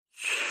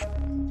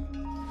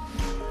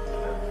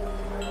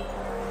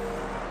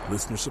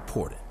Listener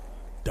supported.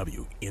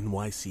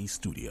 WNYC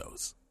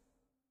Studios.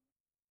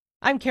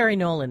 I'm Kerry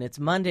Nolan. It's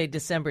Monday,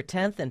 December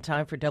 10th, and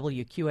time for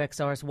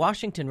WQXR's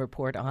Washington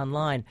Report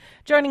online.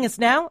 Joining us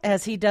now,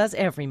 as he does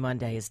every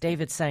Monday, is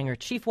David Sanger,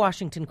 Chief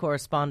Washington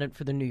Correspondent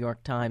for the New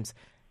York Times.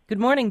 Good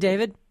morning,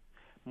 David.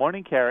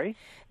 Morning, Kerry.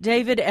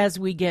 David, as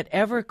we get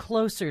ever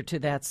closer to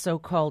that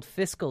so-called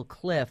fiscal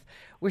cliff,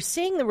 we're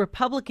seeing the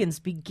Republicans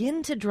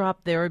begin to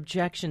drop their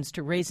objections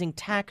to raising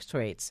tax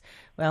rates.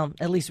 Well,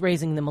 at least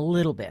raising them a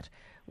little bit.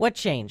 What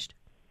changed?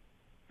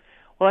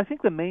 Well, I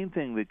think the main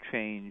thing that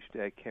changed,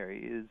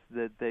 Kerry, is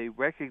that they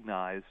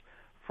recognized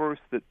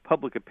first that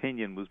public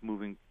opinion was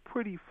moving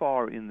pretty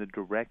far in the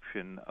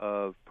direction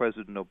of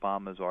President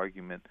Obama's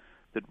argument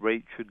that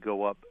rates should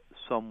go up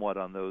somewhat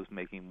on those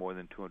making more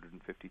than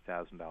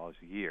 $250,000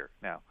 a year.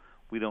 Now,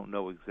 we don't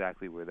know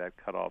exactly where that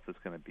cutoff is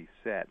going to be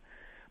set.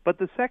 But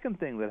the second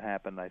thing that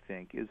happened, I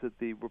think, is that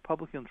the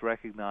Republicans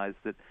recognized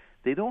that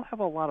they don't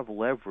have a lot of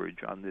leverage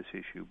on this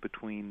issue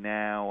between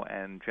now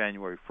and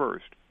January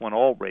 1st, when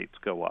all rates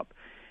go up,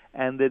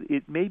 and that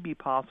it may be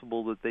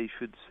possible that they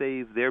should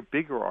save their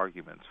bigger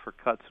arguments for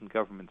cuts in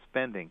government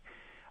spending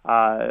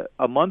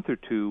a month or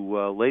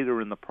two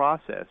later in the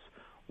process,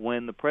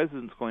 when the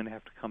president's going to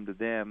have to come to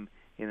them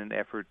in an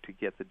effort to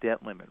get the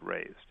debt limit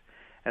raised.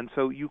 And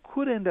so you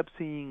could end up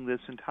seeing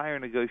this entire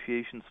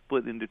negotiation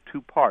split into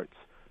two parts.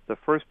 The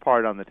first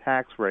part on the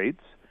tax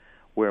rates,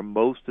 where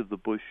most of the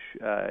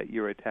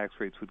Bush-era tax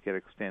rates would get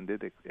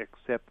extended,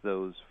 except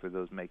those for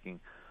those making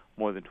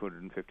more than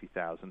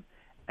 $250,000,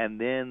 and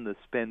then the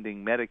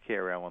spending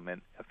Medicare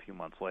element a few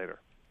months later.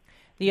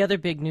 The other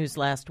big news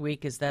last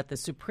week is that the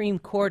Supreme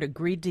Court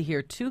agreed to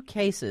hear two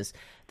cases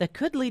that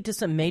could lead to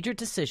some major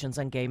decisions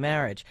on gay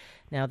marriage.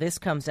 Now, this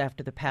comes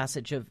after the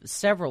passage of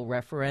several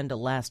referenda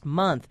last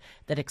month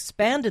that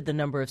expanded the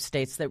number of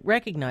states that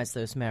recognize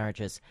those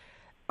marriages.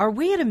 Are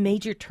we at a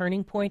major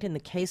turning point in the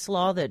case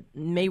law that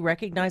may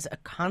recognize a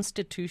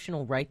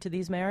constitutional right to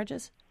these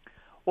marriages?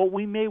 Well,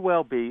 we may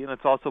well be, and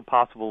it's also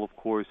possible, of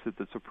course, that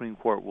the Supreme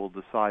Court will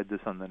decide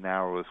this on the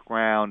narrowest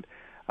ground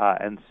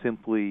and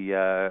simply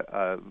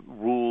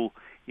rule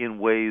in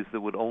ways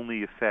that would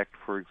only affect,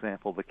 for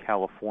example, the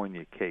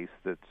California case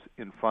that's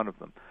in front of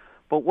them.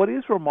 But what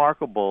is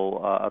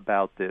remarkable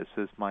about this,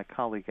 as my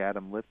colleague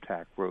Adam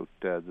Liptak wrote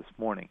this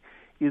morning,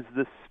 is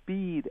the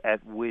speed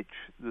at which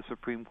the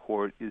Supreme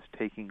Court is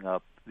taking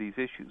up these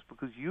issues.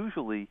 Because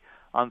usually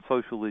on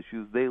social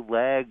issues, they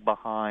lag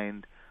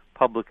behind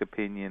public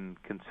opinion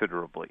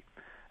considerably.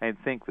 I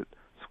think that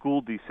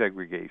school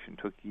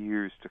desegregation took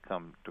years to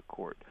come to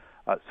court.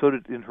 So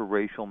did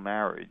interracial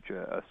marriage,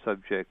 a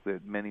subject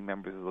that many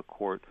members of the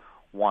court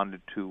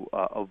wanted to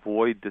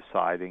avoid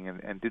deciding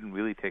and didn't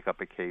really take up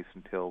a case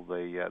until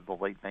the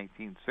late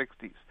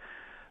 1960s.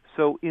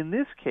 So in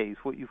this case,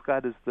 what you've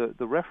got is the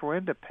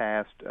referenda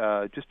passed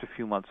just a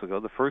few months ago.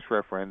 The first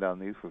referenda on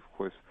these was, of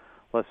course,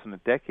 less than a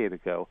decade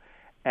ago,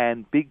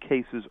 and big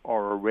cases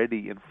are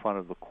already in front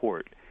of the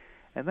court.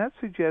 And that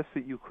suggests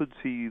that you could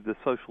see the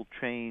social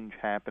change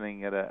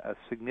happening at a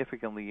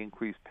significantly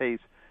increased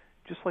pace,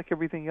 just like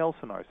everything else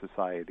in our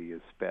society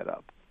is sped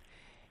up.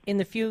 In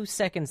the few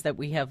seconds that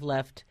we have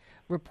left,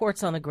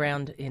 reports on the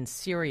ground in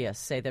Syria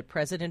say that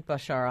President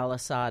Bashar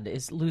al-Assad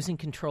is losing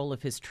control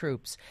of his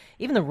troops.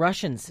 Even the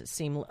Russians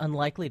seem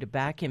unlikely to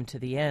back him to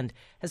the end.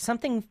 Has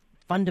something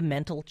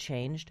fundamental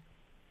changed?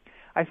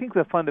 I think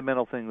the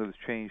fundamental thing that has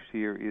changed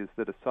here is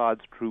that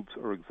Assad's troops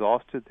are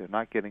exhausted. They're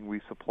not getting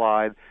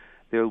resupplied.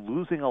 They're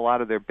losing a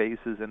lot of their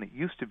bases, and it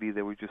used to be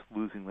they were just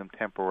losing them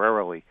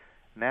temporarily.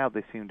 Now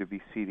they seem to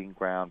be ceding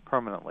ground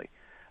permanently.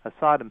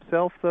 Assad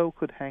himself, though,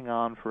 could hang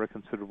on for a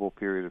considerable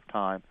period of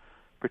time,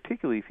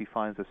 particularly if he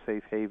finds a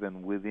safe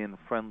haven within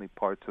friendly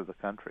parts of the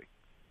country.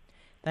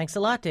 Thanks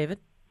a lot, David.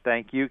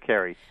 Thank you,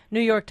 Kerry.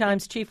 New York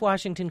Times Chief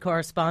Washington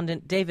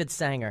Correspondent David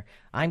Sanger.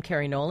 I'm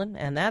Kerry Nolan,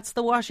 and that's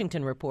the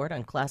Washington Report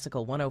on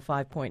Classical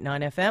 105.9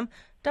 FM,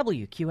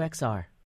 WQXR.